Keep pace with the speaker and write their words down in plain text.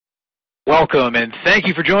Welcome and thank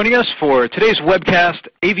you for joining us for today's webcast,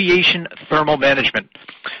 Aviation Thermal Management,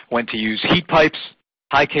 when to use heat pipes,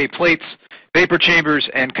 high K plates, vapor chambers,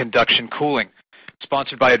 and conduction cooling,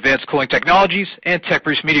 sponsored by Advanced Cooling Technologies and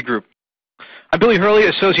TechBriefs Media Group. I'm Billy Hurley,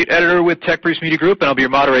 Associate Editor with TechBriefs Media Group, and I'll be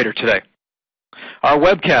your moderator today. Our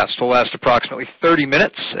webcast will last approximately 30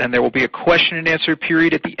 minutes, and there will be a question and answer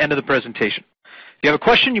period at the end of the presentation. If you have a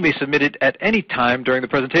question, you may submit it at any time during the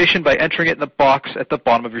presentation by entering it in the box at the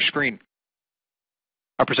bottom of your screen.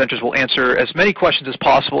 Our presenters will answer as many questions as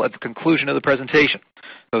possible at the conclusion of the presentation.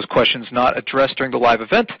 Those questions not addressed during the live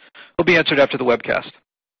event will be answered after the webcast.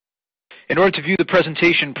 In order to view the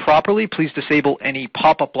presentation properly, please disable any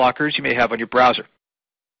pop-up blockers you may have on your browser.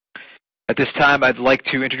 At this time, I'd like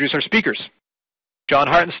to introduce our speakers. John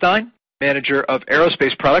Hartenstein, Manager of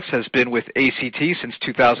Aerospace Products, has been with ACT since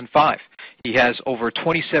 2005. He has over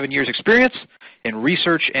 27 years' experience in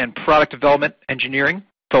research and product development engineering,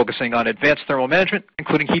 focusing on advanced thermal management,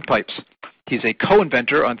 including heat pipes. He's a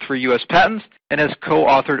co-inventor on 3 U.S. patents and has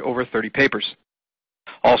co-authored over 30 papers.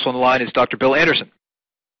 Also on the line is Dr. Bill Anderson.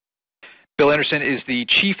 Bill Anderson is the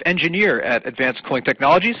Chief Engineer at Advanced Cooling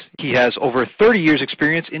Technologies. He has over 30 years'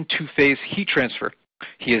 experience in two-phase heat transfer.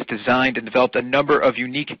 He has designed and developed a number of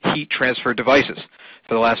unique heat transfer devices.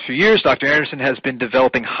 For the last few years, Dr. Anderson has been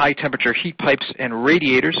developing high-temperature heat pipes and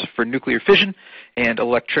radiators for nuclear fission and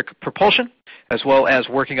electric propulsion, as well as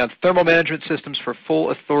working on thermal management systems for full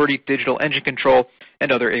authority digital engine control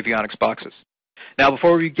and other avionics boxes. Now,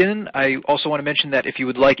 before we begin, I also want to mention that if you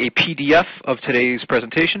would like a PDF of today's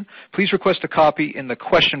presentation, please request a copy in the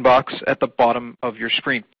question box at the bottom of your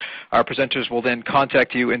screen. Our presenters will then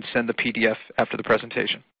contact you and send the PDF after the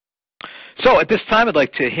presentation. So at this time, I'd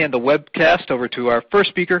like to hand the webcast over to our first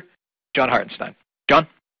speaker, John Hartenstein. John?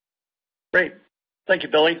 Great. Thank you,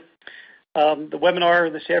 Billy. The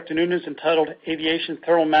webinar this afternoon is entitled Aviation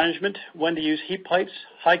Thermal Management, When to Use Heat Pipes,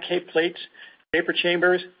 High K Plates, Vapor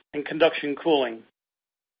Chambers, and Conduction Cooling.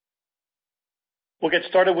 We'll get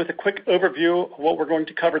started with a quick overview of what we're going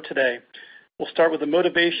to cover today. We'll start with the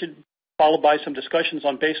motivation, followed by some discussions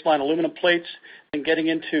on baseline aluminum plates, and getting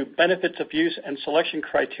into benefits of use and selection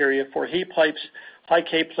criteria for heat pipes, high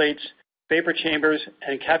K plates, vapor chambers,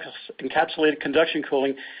 and encapsulated conduction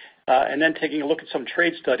cooling, and then taking a look at some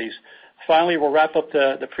trade studies. Finally, we'll wrap up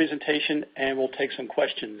the presentation and we'll take some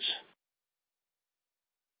questions.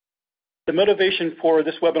 The motivation for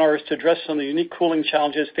this webinar is to address some of the unique cooling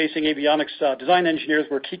challenges facing avionics design engineers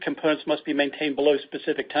where key components must be maintained below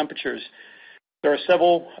specific temperatures. There are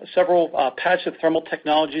several passive thermal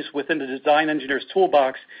technologies within the design engineer's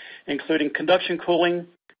toolbox, including conduction cooling,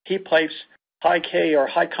 heat pipes, high K or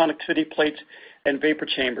high conductivity plates, and vapor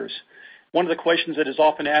chambers. One of the questions that is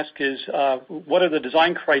often asked is, what are the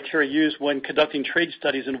design criteria used when conducting trade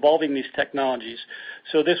studies involving these technologies?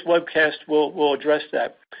 So this webcast will address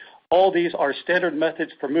that. All these are standard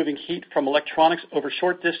methods for moving heat from electronics over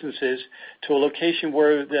short distances to a location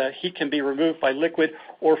where the heat can be removed by liquid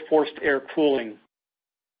or forced air cooling.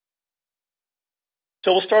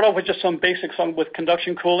 So we'll start off with just some basics with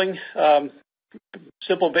conduction cooling.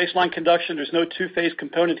 Simple baseline conduction. There's no two-phase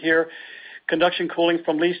component here. Conduction cooling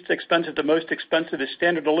from least expensive to most expensive is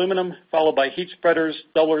standard aluminum, followed by heat spreaders,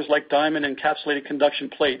 doublers like diamond, and encapsulated conduction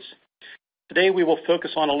plates. Today we will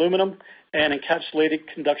focus on aluminum and encapsulated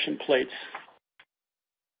conduction plates.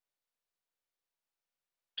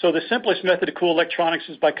 So the simplest method to cool electronics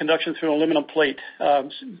is by conduction through an aluminum plate.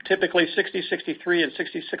 Typically 6063 and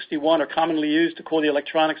 6061 are commonly used to cool the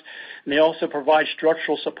electronics, and they also provide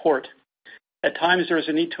structural support. At times there is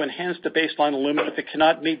a need to enhance the baseline aluminum if it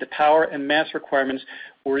cannot meet the power and mass requirements,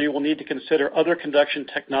 where you will need to consider other conduction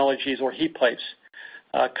technologies or heat pipes.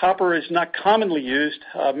 Copper is not commonly used,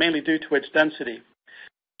 mainly due to its density.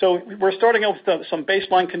 So we're starting off with some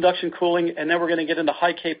baseline conduction cooling, and then we're going to get into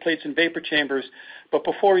high K plates and vapor chambers. But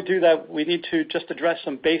before we do that, we need to just address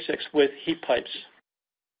some basics with heat pipes.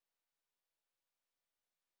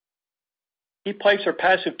 Heat pipes are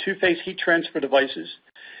passive two-phase heat transfer devices.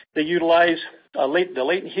 They utilize the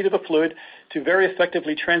latent heat of the fluid to very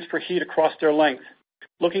effectively transfer heat across their length.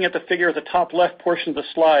 Looking at the figure at the top left portion of the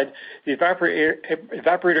slide, the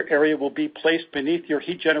evaporator area will be placed beneath your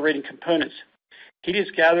heat-generating components. Heat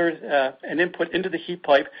is gathered and input into the heat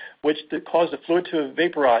pipe, which causes the fluid to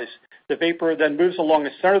vaporize. The vapor then moves along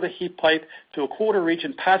the center of the heat pipe to a colder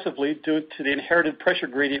region passively due to the inherited pressure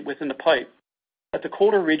gradient within the pipe. At the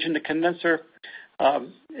colder region, the condenser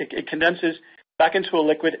it condenses back into a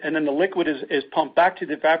liquid, and then the liquid is pumped back to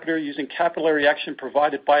the evaporator using capillary action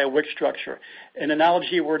provided by a wick structure. An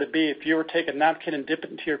analogy were to be if you were to take a napkin and dip it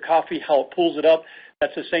into your coffee, how it pulls it up,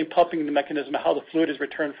 that's the same pumping mechanism of how the fluid is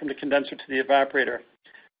returned from the condenser to the evaporator.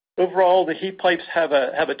 Overall, the heat pipes have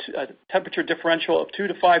a temperature differential of 2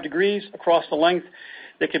 to 5 degrees across the length.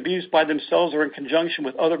 They can be used by themselves or in conjunction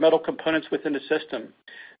with other metal components within the system.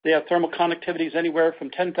 They have thermal conductivities anywhere from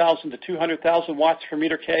 10,000 to 200,000 watts per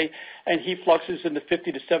meter K and heat fluxes in the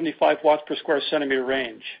 50 to 75 watts per square centimeter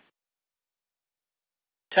range.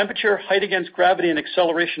 Temperature, height against gravity, and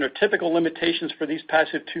acceleration are typical limitations for these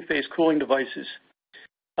passive two-phase cooling devices.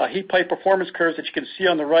 Heat pipe performance curves that you can see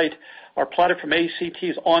on the right are plotted from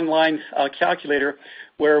ACT's online calculator,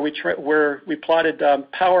 where we plotted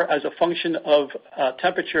power as a function of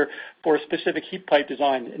temperature for a specific heat pipe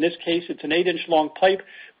design. In this case, it's an 8-inch long pipe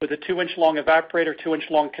with a 2-inch long evaporator, 2-inch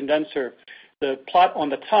long condenser. The plot on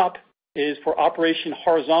the top is for operation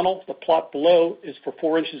horizontal. The plot below is for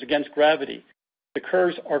 4 inches against gravity. The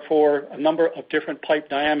curves are for a number of different pipe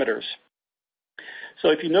diameters. So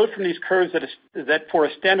if you note from these curves that for a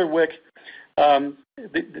standard wick,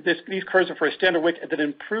 these curves are for a standard wick, that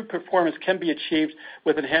improved performance can be achieved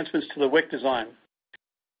with enhancements to the wick design.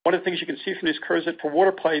 One of the things you can see from these curves is that for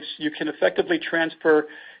water pipes, you can effectively transfer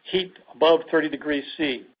heat above 30 degrees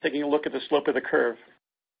C, taking a look at the slope of the curve.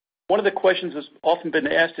 One of the questions that's often been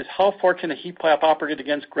asked is how far can a heat pipe operate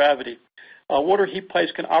against gravity? Water heat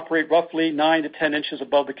pipes can operate roughly 9 to 10 inches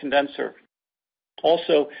above the condenser.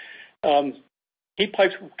 Also, heat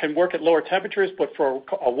pipes can work at lower temperatures, but for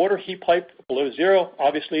a water heat pipe below zero,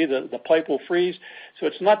 obviously the pipe will freeze. So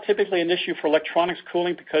it's not typically an issue for electronics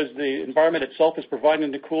cooling because the environment itself is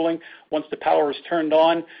providing the cooling. Once the power is turned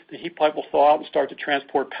on, the heat pipe will thaw out and start to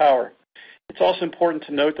transport power. It's also important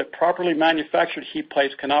to note that properly manufactured heat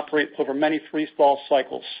pipes can operate over many freeze-thaw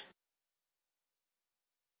cycles.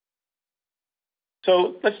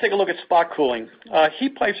 So let's take a look at spot cooling.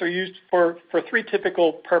 Heat pipes are used for three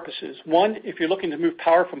typical purposes. One, if you're looking to move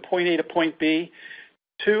power from point A to point B.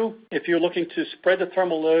 Two, if you're looking to spread the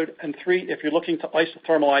thermal load. And three, if you're looking to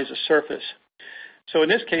isothermalize a surface. So in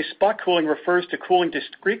this case, spot cooling refers to cooling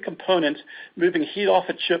discrete components, moving heat off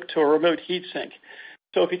a chip to a remote heat sink.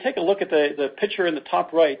 So if you take a look at the picture in the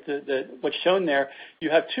top right, what's shown there,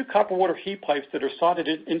 you have two copper water heat pipes that are soldered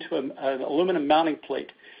into an aluminum mounting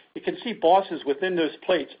plate. You can see bosses within those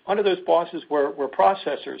plates. Under those bosses were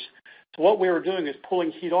processors. So what we were doing is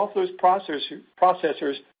pulling heat off those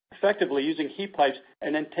processors effectively using heat pipes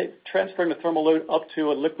and then transferring the thermal load up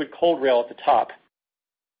to a liquid cold rail at the top.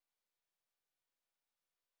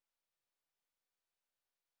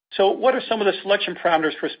 So what are some of the selection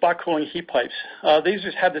parameters for spot cooling heat pipes? These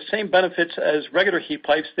have the same benefits as regular heat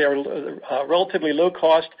pipes. They are relatively low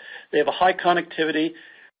cost. They have a high conductivity,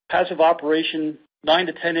 passive operation, 9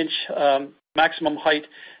 to 10 inch maximum height,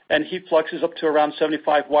 and heat fluxes up to around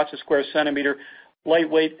 75 watts a square centimeter,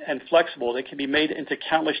 lightweight and flexible. They can be made into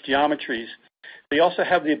countless geometries. They also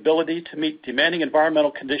have the ability to meet demanding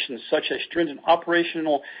environmental conditions such as stringent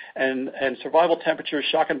operational and survival temperatures,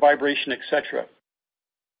 shock and vibration, etc.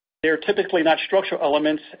 They are typically not structural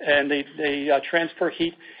elements, and they transfer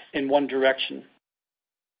heat in one direction.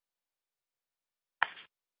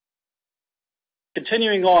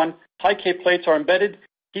 Continuing on, high K plates are embedded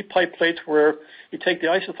heat pipe plates where you take the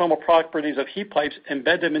isothermal properties of heat pipes,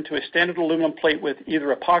 embed them into a standard aluminum plate with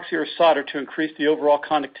either epoxy or solder to increase the overall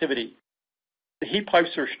conductivity. The heat pipes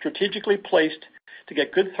are strategically placed to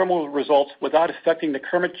get good thermal results without affecting the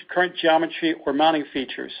current geometry or mounting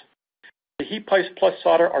features. The heat pipes plus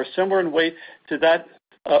solder are similar in weight to that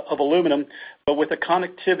of aluminum, but with a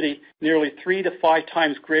conductivity nearly 3 to 5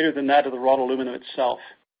 times greater than that of the raw aluminum itself.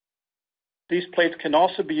 These plates can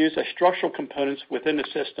also be used as structural components within the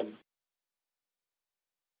system.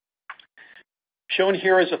 Shown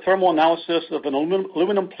here is a thermal analysis of an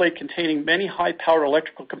aluminum plate containing many high-power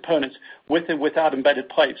electrical components with and without embedded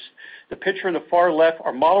pipes. The picture in the far left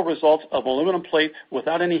are model results of aluminum plate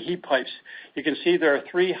without any heat pipes. You can see there are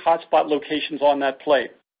 3 hotspot locations on that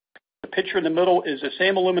plate. The picture in the middle is the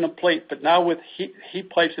same aluminum plate, but now with heat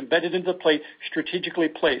pipes embedded into the plate strategically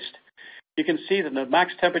placed. You can see that the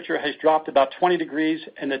max temperature has dropped about 20 degrees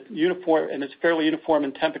and it's fairly uniform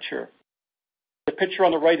in temperature. The picture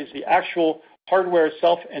on the right is the actual hardware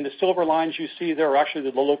itself, and the silver lines you see there are actually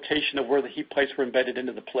the location of where the heat pipes were embedded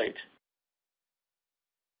into the plate.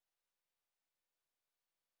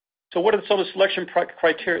 So what are some of the selection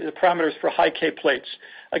criteria, the parameters for high K plates?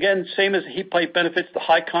 Again, same as the heat pipe benefits, the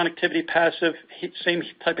high conductivity passive, same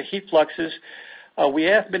type of heat fluxes. We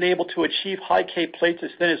have been able to achieve high K plates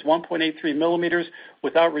as thin as 1.83 millimeters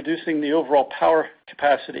without reducing the overall power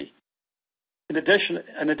capacity. In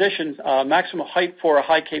addition, maximum height for a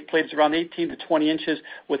high K plate is around 18 to 20 inches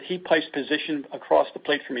with heat pipes positioned across the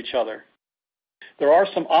plate from each other. There are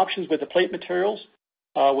some options with the plate materials.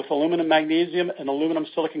 with aluminum magnesium and aluminum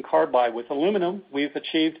silicon carbide. With aluminum, we've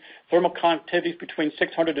achieved thermal conductivity between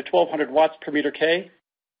 600 to 1200 watts per meter K.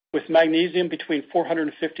 With magnesium, between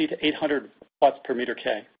 450 to 800 watts per meter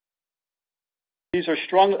K. These are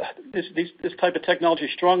strong. This type of technology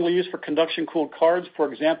is strongly used for conduction-cooled cards.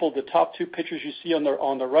 For example, the top two pictures you see on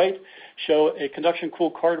the right show a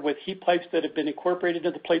conduction-cooled card with heat pipes that have been incorporated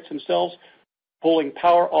into the plates themselves, pulling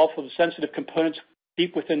power off of the sensitive components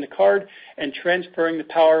deep within the card and transferring the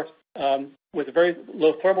power with a very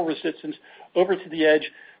low thermal resistance over to the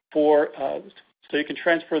edge so you can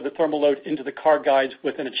transfer the thermal load into the card guides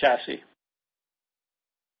within a chassis.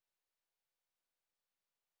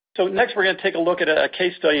 So next we're going to take a look at a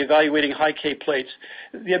case study evaluating high K plates.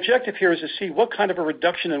 The objective here is to see what kind of a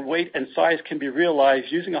reduction in weight and size can be realized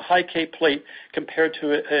using a high K plate compared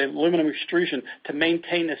to an aluminum extrusion to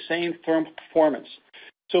maintain the same thermal performance.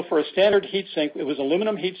 So for a standard heat sink, it was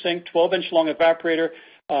aluminum heat sink, 12-inch long evaporator,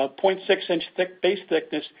 0.6-inch thick base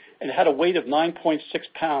thickness, and it had a weight of 9.6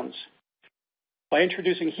 pounds. By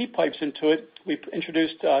introducing heat pipes into it, we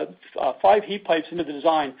introduced 5 heat pipes into the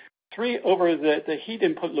design, 3 over the heat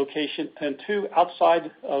input location and 2 outside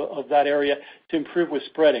of that area to improve with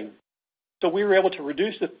spreading. So we were able to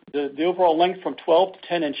reduce the overall length from 12 to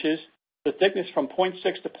 10 inches, the thickness from 0.6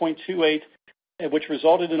 to 0.28, which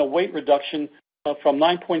resulted in a weight reduction from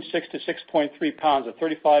 9.6 to 6.3 pounds, a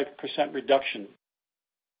 35% reduction.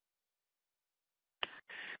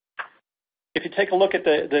 If you take a look at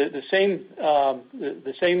the same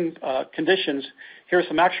conditions, here are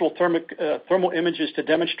some actual thermal images to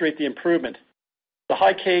demonstrate the improvement. The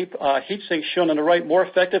high K heat sink shown on the right more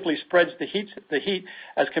effectively spreads the heat,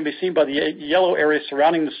 as can be seen by the yellow area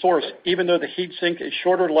surrounding the source, even though the heat sink is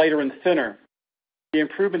shorter, lighter, and thinner. The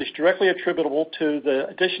improvement is directly attributable to the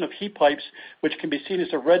addition of heat pipes, which can be seen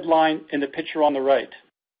as a red line in the picture on the right.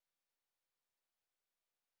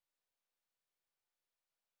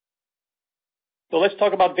 So let's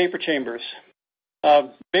talk about vapor chambers.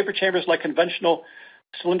 Vapor chambers, like conventional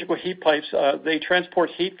cylindrical heat pipes, they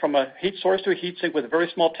transport heat from a heat source to a heat sink with a very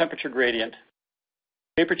small temperature gradient.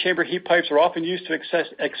 Vapor chamber heat pipes are often used to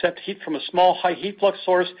accept heat from a small high heat flux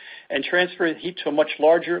source and transfer heat to a much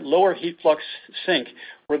larger, lower heat flux sink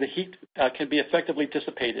where the heat can be effectively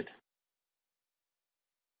dissipated.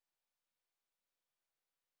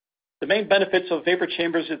 The main benefits of vapor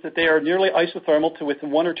chambers is that they are nearly isothermal to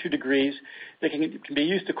within 1 or 2 degrees. They can be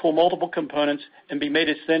used to cool multiple components and be made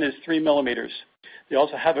as thin as 3 millimeters. They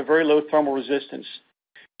also have a very low thermal resistance.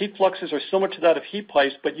 Heat fluxes are similar to that of heat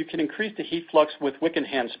pipes, but you can increase the heat flux with wick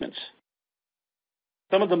enhancements.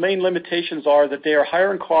 Some of the main limitations are that they are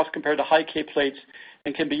higher in cost compared to high K plates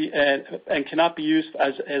and cannot be used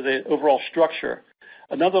as an overall structure.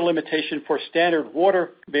 Another limitation for standard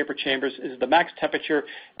water vapor chambers is the max temperature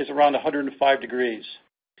is around 105 degrees.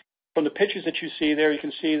 From the pictures that you see there, you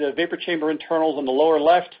can see the vapor chamber internals on the lower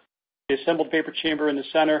left, the assembled vapor chamber in the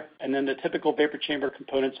center, and then the typical vapor chamber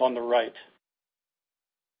components on the right.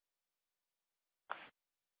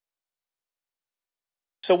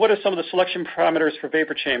 So what are some of the selection parameters for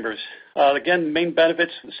vapor chambers? Again, main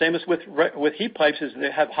benefits, same as with heat pipes, is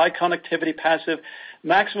they have high conductivity passive,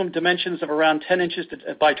 maximum dimensions of around 10 inches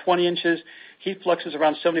by 20 inches, heat flux is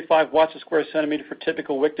around 75 watts a square centimeter for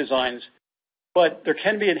typical wick designs. But there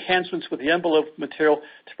can be enhancements with the envelope material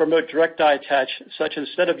to promote direct die attach, such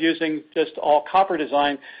instead of using just all copper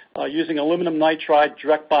design, using aluminum nitride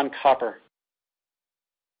direct bond copper.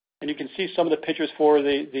 And you can see some of the pictures for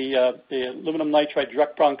the aluminum nitride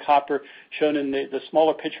direct bond copper shown in the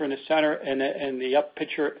smaller picture in the center and the up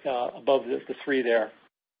picture above the 3 there.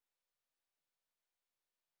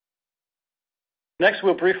 Next,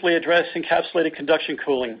 we'll briefly address encapsulated conduction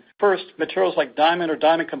cooling. First, materials like diamond or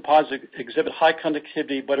diamond composite exhibit high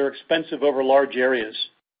conductivity but are expensive over large areas.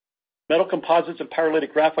 Metal composites and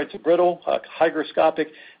pyrolytic graphites are brittle, hygroscopic,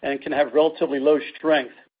 and can have relatively low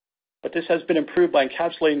strength. But this has been improved by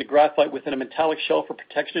encapsulating the graphite within a metallic shell for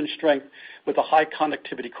protection and strength with a high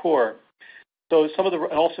conductivity core. So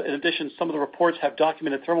also in addition, some of the reports have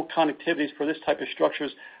documented thermal conductivities for this type of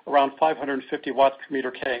structures around 550 watts per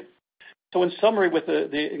meter K. So in summary, with the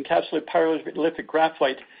encapsulated pyrolytic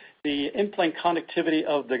graphite, the in-plane conductivity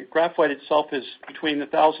of the graphite itself is between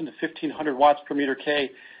 1,000 to 1,500 watts per meter K.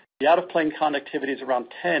 The out-of-plane conductivity is around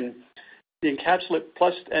 10. The encapsulate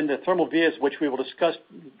plus and the thermal vias, which we will discuss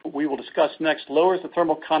next, lowers the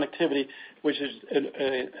thermal conductivity, which is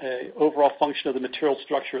an overall function of the material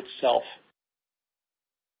structure itself.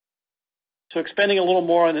 So expanding a little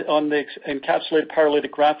more on the encapsulated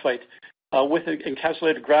pyrolytic graphite, with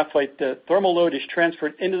encapsulated graphite, the thermal load is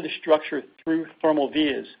transferred into the structure through thermal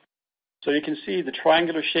vias. So you can see the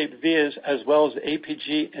triangular shaped vias as well as the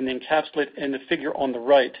APG and the encapsulate in the figure on the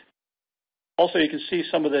right. Also, you can see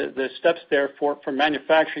some of the steps there for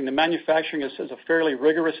manufacturing. The manufacturing is a fairly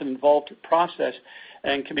rigorous and involved process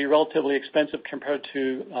and can be relatively expensive compared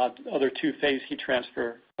to other two-phase heat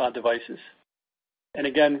transfer devices. And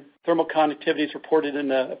again, thermal conductivity is reported in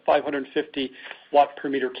the 550 watt per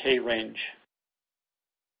meter K range.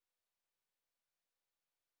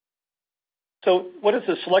 So what is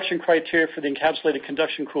the selection criteria for the encapsulated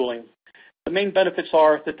conduction cooling? The main benefits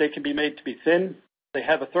are that they can be made to be thin. They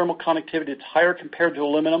have a thermal conductivity that's higher compared to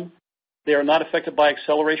aluminum. They are not affected by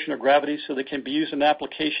acceleration or gravity, so they can be used in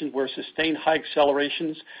applications where sustained high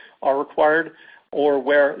accelerations are required or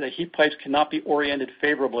where the heat pipes cannot be oriented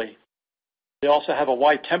favorably. They also have a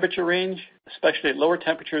wide temperature range, especially at lower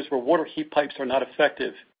temperatures where water heat pipes are not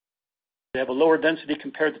effective. They have a lower density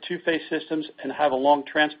compared to two-phase systems and have a long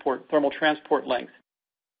thermal transport length.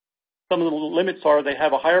 Some of the limits are they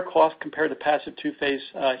have a higher cost compared to passive two-phase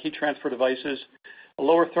heat transfer devices, a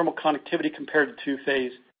lower thermal conductivity compared to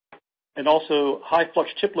two-phase, and also high flux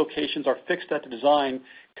chip locations are fixed at the design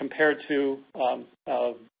compared to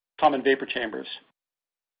common vapor chambers.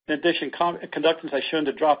 In addition, conductance has shown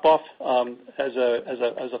to drop off as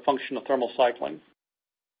a function of thermal cycling.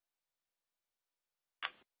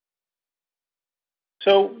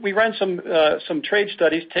 So we ran some trade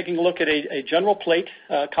studies taking a look at a general plate,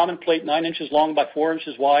 common plate 9 inches long by 4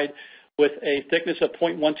 inches wide with a thickness of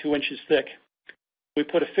 0.12 inches thick. We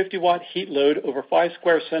put a 50-watt heat load over 5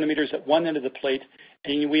 square centimeters at one end of the plate,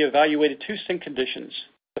 and we evaluated two sink conditions.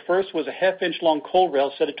 The first was a half-inch long cold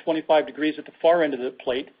rail set at 25 degrees at the far end of the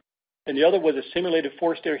plate, and the other was a simulated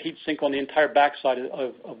forced air heat sink on the entire backside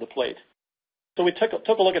of the plate. So we took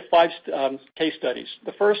a look at 5 case studies.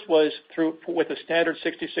 The first was with a standard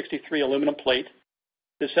 6063 aluminum plate.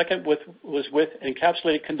 The second was with an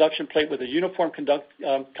encapsulated conduction plate with a uniform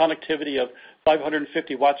conductivity of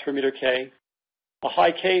 550 watts per meter K, a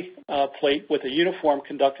high K plate with a uniform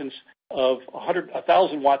conductance of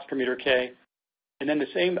 1,000 watts per meter K, and then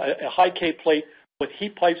a high K plate with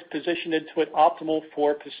heat pipes positioned into it optimal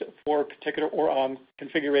for a particular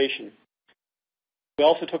configuration. We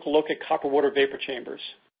also took a look at copper water vapor chambers.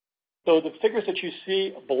 So the figures that you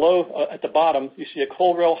see below at the bottom, you see a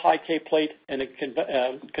cold rail high K plate and a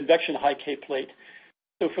convection high K plate.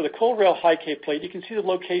 So for the cold rail high K plate, you can see the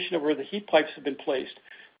location of where the heat pipes have been placed.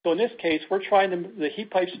 So in this case, the heat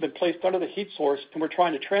pipes have been placed under the heat source, and we're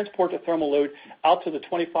trying to transport the thermal load out to the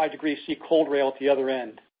 25 degrees C cold rail at the other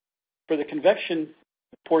end. For the convection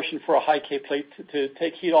portion for a high K plate, to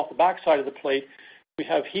take heat off the backside of the plate, we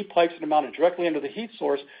have heat pipes that are mounted directly under the heat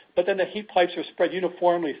source, but then the heat pipes are spread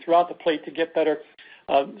uniformly throughout the plate to get better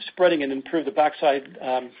spreading and improve the backside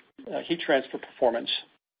heat transfer performance.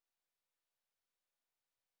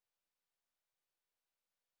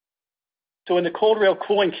 So in the cold rail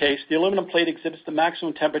cooling case, the aluminum plate exhibits the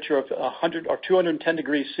maximum temperature of 100 or 210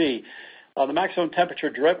 degrees C. The maximum temperature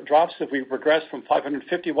drops if we regress from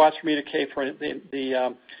 550 watts per meter K for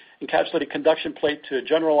the encapsulated conduction plate to a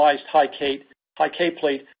generalized high K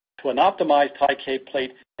plate to an optimized high K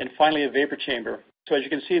plate, and finally a vapor chamber. So as you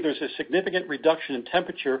can see, there's a significant reduction in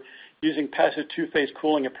temperature using passive two-phase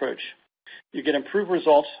cooling approach. You get improved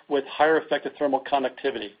results with higher effective thermal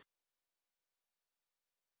conductivity.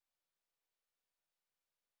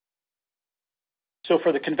 So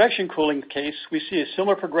for the convection cooling case, we see a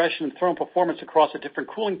similar progression in thermal performance across the different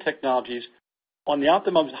cooling technologies. On the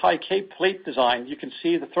optimum high K plate design, you can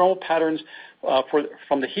see the thermal patterns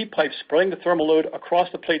from the heat pipe spreading the thermal load across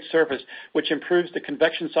the plate surface, which improves the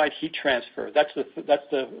convection side heat transfer. That's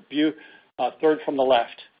the view third from the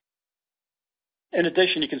left. In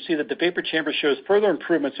addition, you can see that the vapor chamber shows further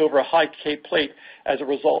improvements over a high K plate as a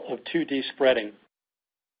result of 2D spreading.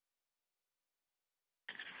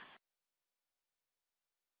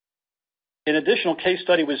 An additional case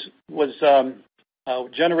study was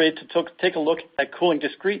generated to take a look at cooling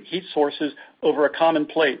discrete heat sources over a common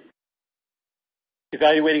plate,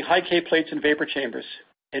 evaluating high K plates and vapor chambers.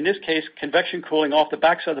 In this case, convection cooling off the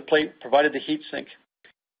backside of the plate provided the heat sink.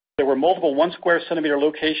 There were multiple 1 square centimeter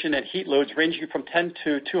location and heat loads ranging from 10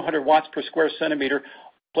 to 200 watts per square centimeter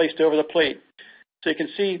placed over the plate. So you can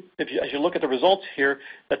see, as you look at the results here,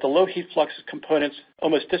 that the low heat flux components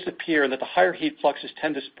almost disappear and that the higher heat fluxes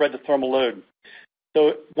tend to spread the thermal load.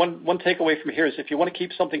 So one takeaway from here is if you want to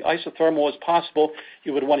keep something isothermal as possible,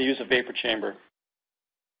 you would want to use a vapor chamber.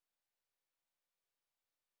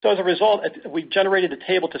 So as a result, we generated a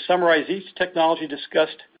table to summarize each technology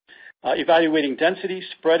discussed, evaluating density,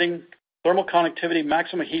 spreading, thermal conductivity,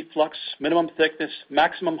 maximum heat flux, minimum thickness,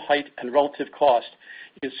 maximum height, and relative cost.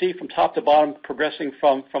 You can see from top to bottom progressing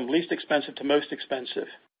from least expensive to most expensive.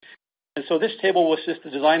 And so this table will assist the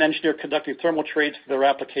design engineer conducting thermal trades for their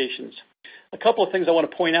applications. A couple of things I want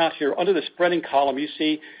to point out here. Under the spreading column, you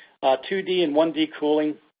see 2D and 1D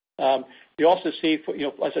cooling. You also see,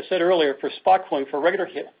 as I said earlier, for spot cooling, for a regular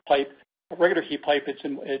heat pipe,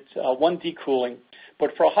 it's 1D cooling.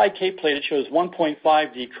 But for a high K plate, it shows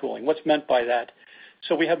 1.5D cooling. What's meant by that?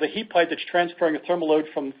 So we have the heat pipe that's transferring a thermal load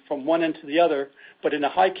from one end to the other, but in a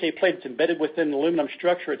high K plate, it's embedded within the aluminum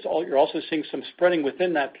structure. You're also seeing some spreading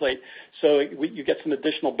within that plate, so you get some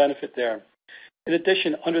additional benefit there. In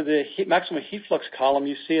addition, under the maximum heat flux column,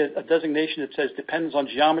 you see a designation that says depends on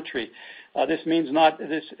geometry. What this means is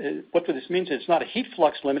it's not a heat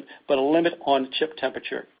flux limit, but a limit on chip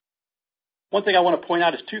temperature. One thing I want to point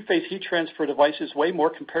out is two-phase heat transfer devices weigh more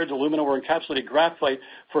compared to aluminum or encapsulated graphite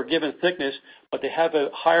for a given thickness, but they have a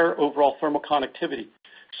higher overall thermal conductivity.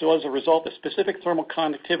 So as a result, the specific thermal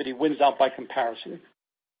conductivity wins out by comparison.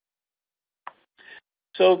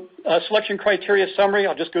 So selection criteria summary,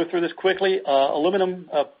 I'll just go through this quickly. Aluminum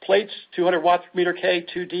plates, 200 watts per meter K,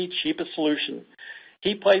 2D, cheapest solution.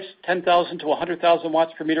 Heat plates, 10,000 to 100,000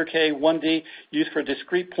 watts per meter K, 1D, used for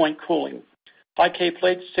discrete point cooling. High K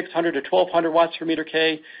plates, 600 to 1,200 watts per meter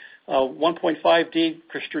K, 1.5D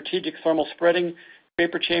for strategic thermal spreading.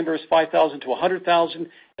 Vapor chambers, 5,000 to 100,000,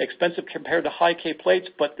 expensive compared to high K plates,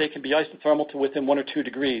 but they can be isothermal to within 1 or 2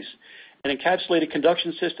 degrees. And encapsulated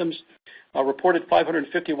conduction systems, reported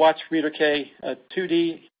 550 watts per meter K,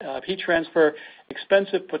 2D heat transfer,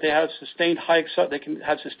 expensive, but they can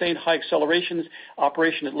have sustained high accelerations,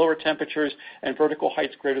 operation at lower temperatures, and vertical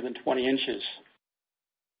heights greater than 20 inches.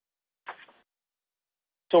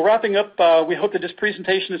 So wrapping up, we hope that this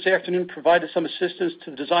presentation this afternoon provided some assistance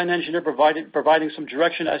to the design engineer, providing some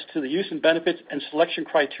direction as to the use and benefits and selection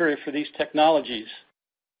criteria for these technologies.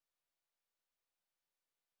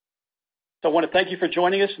 So I want to thank you for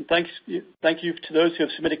joining us, and thank you to those who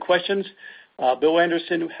have submitted questions. Bill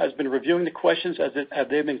Anderson has been reviewing the questions as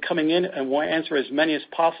they've been coming in, and will answer as many as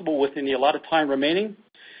possible within the allotted time remaining.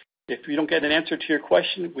 If you don't get an answer to your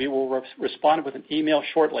question, we will respond with an email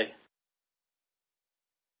shortly.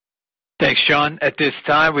 Thanks, John. At this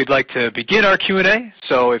time, we'd like to begin our Q&A.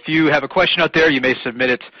 So if you have a question out there, you may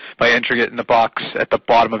submit it by entering it in the box at the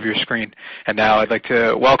bottom of your screen. And now I'd like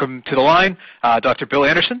to welcome to the line Dr. Bill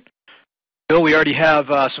Anderson. Bill, we already have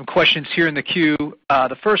some questions here in the queue.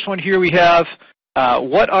 The first one here we have,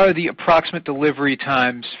 what are the approximate delivery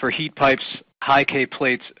times for heat pipes, high K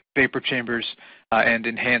plates, vapor chambers, and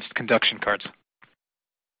enhanced conduction cards?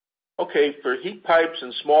 Okay, for heat pipes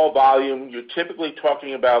and small volume, you're typically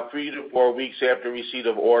talking about 3 to 4 weeks after receipt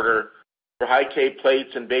of order. For high K plates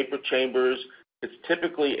and vapor chambers, it's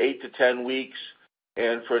typically 8 to 10 weeks.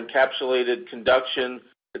 And for encapsulated conduction,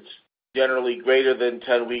 it's generally greater than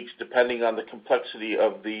 10 weeks, depending on the complexity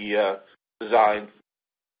of the design.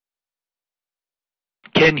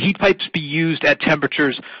 Can heat pipes be used at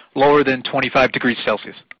temperatures lower than 25 degrees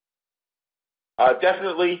Celsius?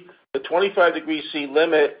 Definitely. The 25 degrees C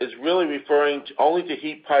limit is really referring only to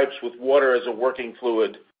heat pipes with water as a working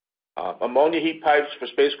fluid. Ammonia heat pipes for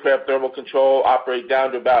spacecraft thermal control operate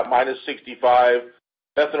down to about minus 65.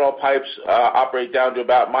 Methanol pipes operate down to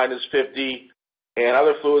about minus 50. And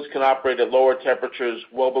other fluids can operate at lower temperatures,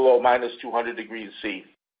 well below minus 200 degrees C.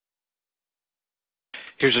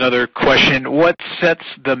 Here's another question. What sets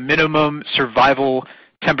the minimum survival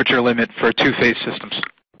temperature limit for two-phase systems?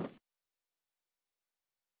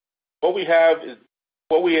 What we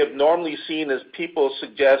have normally seen is people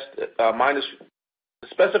suggest the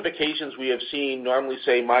specifications we have seen normally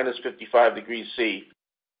say minus 55 degrees C.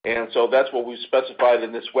 And so that's what we've specified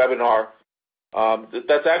in this webinar.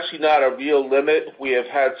 That's actually not a real limit. We have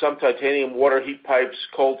had some titanium water heat pipes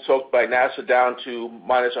cold soaked by NASA down to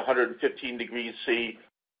minus 115 degrees C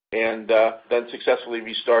and then successfully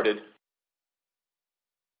restarted.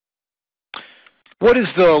 What is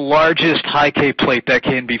the largest high K plate that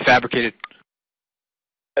can be fabricated?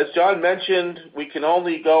 As John mentioned, we can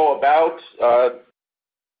only go about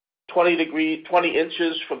 20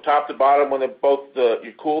 inches from top to bottom when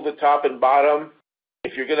you cool the top and bottom.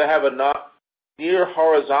 If you're going to have a near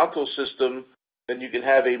horizontal system, then you can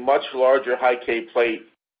have a much larger high K plate.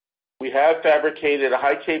 We have fabricated a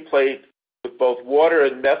high K plate with both water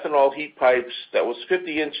and methanol heat pipes that was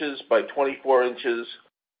 50 inches by 24 inches.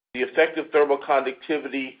 The effective thermal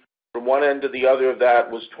conductivity from one end to the other of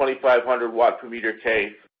that was 2,500 watt per meter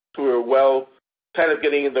K. So we were kind of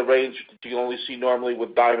getting in the range that you can only see normally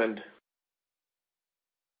with diamond.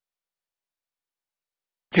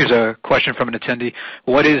 Here's a question from an attendee.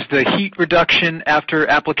 What is the heat reduction after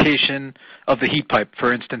application of the heat pipe,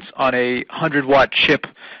 for instance, on a 100-watt chip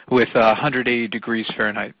with 180 degrees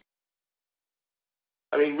Fahrenheit?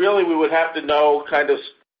 I mean, really, we would have to know kind of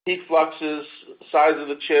heat fluxes, size of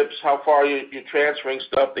the chips, how far you're transferring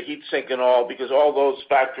stuff, the heat sink and all, because all those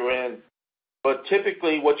factor in. But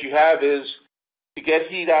typically what you have is to get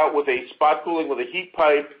heat out with a spot cooling with a heat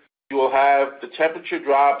pipe, you will have the temperature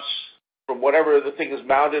drops from whatever the thing is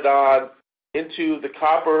mounted on into the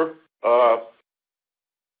copper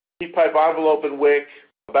heat pipe envelope and wick,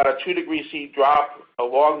 about a 2 degree C drop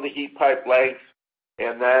along the heat pipe length,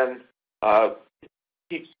 and then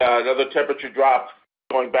another temperature drop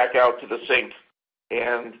going back out to the sink.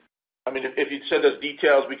 And I mean, if you send us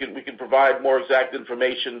details, we can provide more exact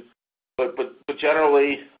information. But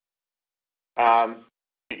generally,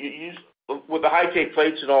 with the high K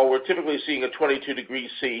plates and all, we're typically seeing a 22 degree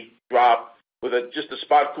C drop. With just a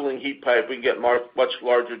spot cooling heat pipe, we can get much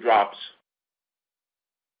larger drops.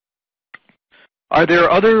 Are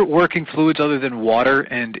there other working fluids other than water,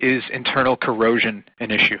 and is internal corrosion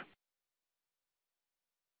an issue?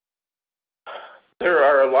 There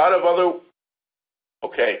are a lot of other,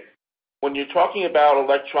 when you're talking about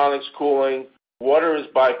electronics cooling, water is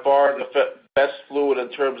by far the best fluid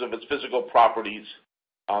in terms of its physical properties.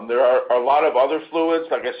 There are a lot of other fluids.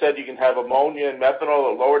 Like I said, you can have ammonia and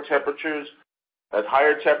methanol at lower temperatures. At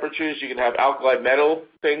higher temperatures, you can have alkali metal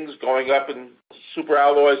things going up in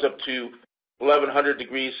superalloys up to 1100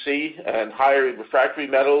 degrees C and higher refractory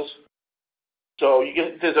metals. So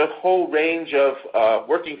there's a whole range of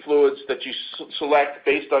working fluids that you select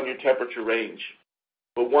based on your temperature range.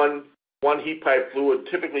 But one heat pipe fluid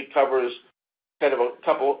typically covers kind of a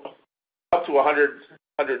couple up to 100,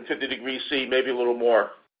 150 degrees C, maybe a little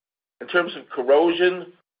more. In terms of corrosion,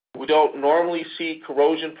 we don't normally see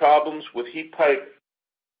corrosion problems with heat pipe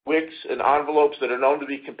wicks and envelopes that are known to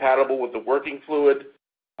be compatible with the working fluid.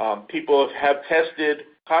 People have tested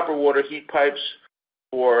copper water heat pipes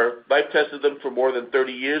life tested them for more than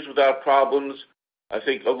 30 years without problems. I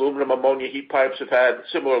think aluminum ammonia heat pipes have had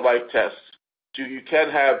similar life tests. So you can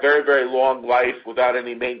have very, very long life without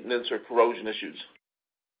any maintenance or corrosion issues.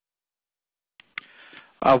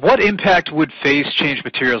 What impact would phase change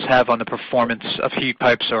materials have on the performance of heat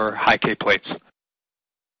pipes or high K plates?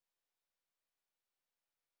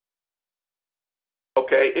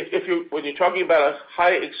 Okay, when you're talking about a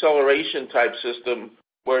high acceleration type system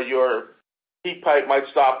where your heat pipe might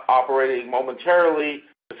stop operating momentarily,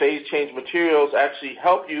 the phase change materials actually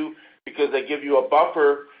help you because they give you a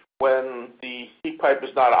buffer when the heat pipe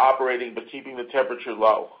is not operating but keeping the temperature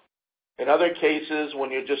low. In other cases,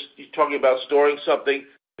 when you're talking about storing something,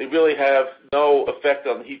 they really have no effect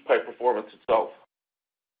on the heat pipe performance itself.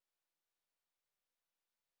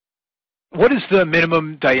 What is the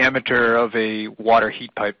minimum diameter of a water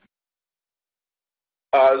heat pipe?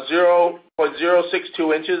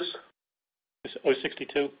 0.062 inches.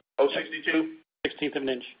 0.62. 0.62? 16th of an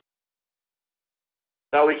inch.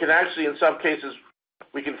 Now, we can actually, in some cases,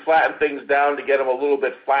 we can flatten things down to get them a little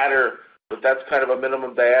bit flatter, but that's kind of a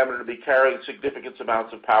minimum diameter to be carrying significant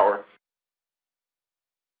amounts of power.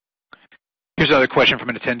 Here's another question from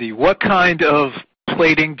an attendee. What kind of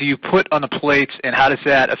plating do you put on the plates, and how does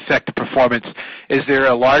that affect the performance? Is there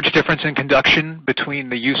a large difference in conduction between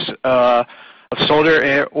the use of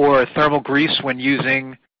solder or thermal grease when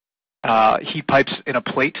using heat pipes in a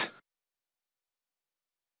plate?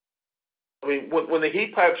 I mean, when the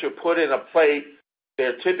heat pipes are put in a plate,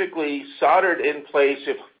 they're typically soldered in place.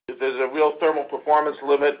 If there's a real thermal performance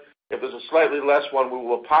limit, if there's a slightly less one, we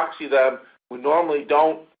will epoxy them. We normally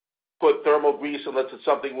don't put thermal grease unless it's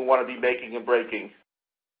something we want to be making and breaking.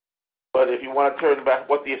 But if you want to turn back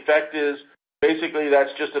what the effect is, basically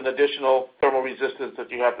that's just an additional thermal resistance that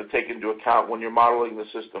you have to take into account when you're modeling the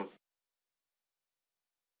system.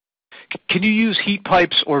 Can you use heat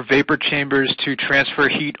pipes or vapor chambers to transfer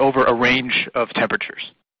heat over a range of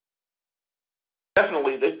temperatures?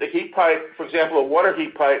 Definitely. The heat pipe, for example, a water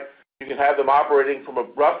heat pipe, you can have them operating from a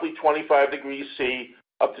roughly 25 degrees C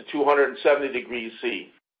up to 270 degrees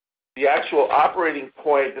C. The actual operating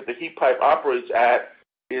point that the heat pipe operates at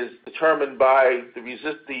is determined by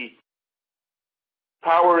the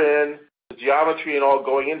power in, the geometry and all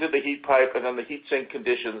going into the heat pipe, and then the heat sink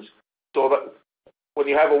conditions. So that when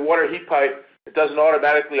you have a water heat pipe, it doesn't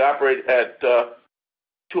automatically operate at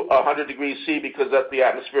 100 degrees C because that's the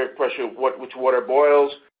atmospheric pressure which water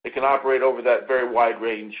boils. It can operate over that very wide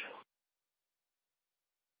range.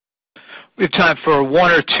 We have time for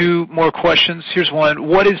one or two more questions. Here's one.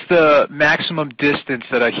 What is the maximum distance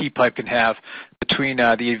that a heat pipe can have between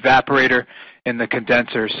the evaporator and the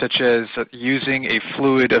condenser, such as using a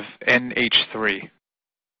fluid of NH3?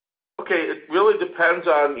 Okay, it really depends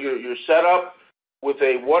on your setup. With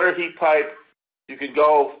a water heat pipe, you can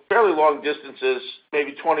go fairly long distances,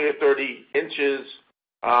 maybe 20 or 30 inches,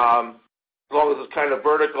 as long as it's kind of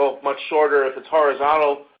vertical, much shorter if it's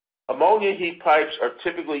horizontal. Ammonia heat pipes are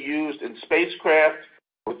typically used in spacecraft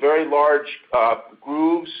with very large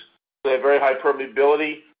grooves. They have very high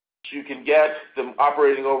permeability. So you can get them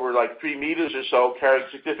operating over like 3 meters or so, carrying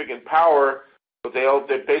significant power, but they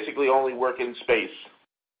basically only work in space.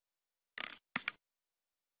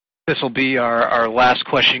 This will be our last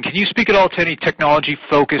question. Can you speak at all to any technology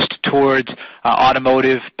focused towards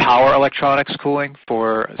automotive power electronics cooling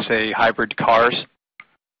for, say, hybrid cars?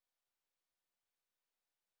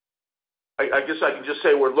 I guess I can just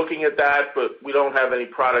say we're looking at that, but we don't have any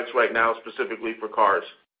products right now specifically for cars.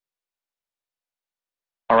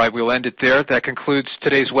 All right, we'll end it there. That concludes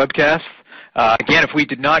today's webcast. Again, if we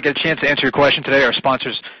did not get a chance to answer your question today, our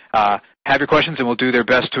sponsors have your questions and will do their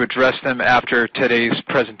best to address them after today's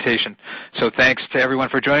presentation. So thanks to everyone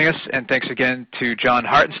for joining us, and thanks again to John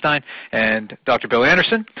Hartenstein and Dr. Bill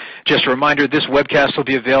Anderson. Just a reminder, this webcast will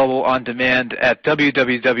be available on demand at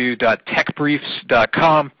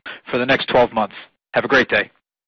www.techbriefs.com for the next 12 months. Have a great day.